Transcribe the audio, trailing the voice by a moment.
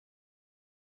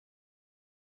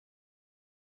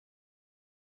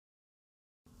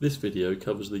This video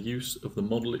covers the use of the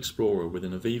Model Explorer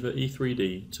within Aveva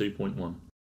E3D 2.1.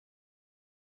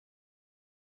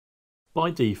 By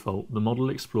default, the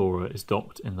Model Explorer is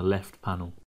docked in the left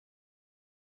panel.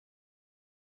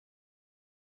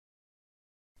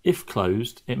 If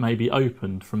closed, it may be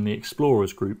opened from the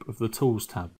Explorers group of the Tools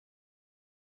tab.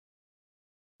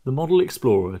 The Model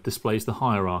Explorer displays the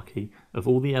hierarchy of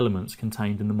all the elements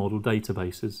contained in the model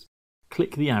databases.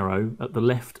 Click the arrow at the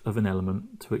left of an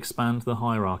element to expand the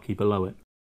hierarchy below it.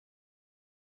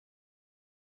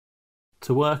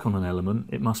 To work on an element,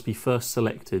 it must be first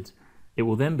selected. It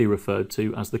will then be referred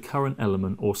to as the current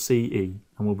element or CE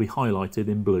and will be highlighted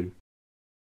in blue.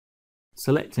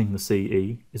 Selecting the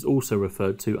CE is also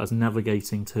referred to as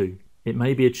navigating to. It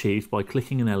may be achieved by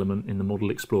clicking an element in the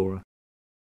Model Explorer.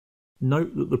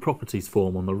 Note that the properties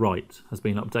form on the right has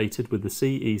been updated with the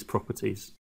CE's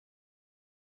properties.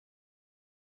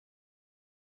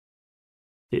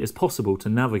 It is possible to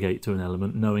navigate to an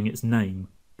element knowing its name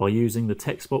by using the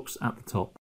text box at the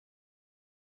top.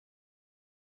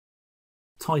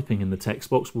 Typing in the text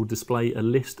box will display a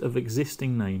list of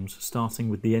existing names starting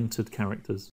with the entered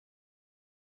characters.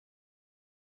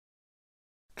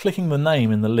 Clicking the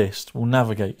name in the list will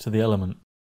navigate to the element.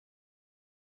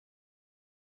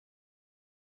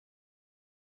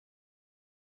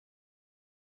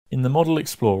 In the Model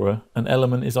Explorer, an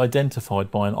element is identified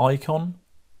by an icon,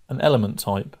 an element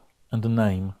type, and a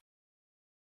name.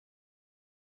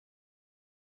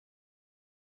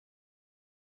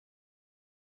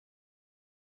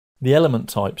 The element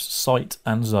types Site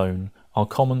and Zone are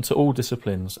common to all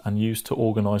disciplines and used to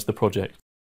organise the project.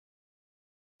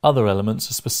 Other elements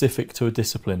are specific to a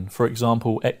discipline, for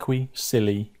example Equi,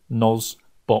 Silly, NOS,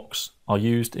 Box are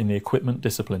used in the equipment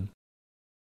discipline.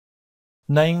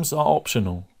 Names are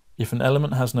optional. If an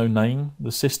element has no name,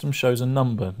 the system shows a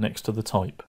number next to the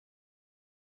type.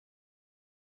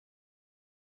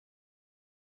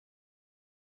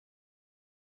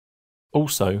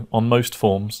 Also, on most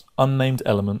forms, unnamed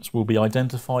elements will be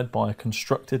identified by a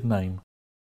constructed name.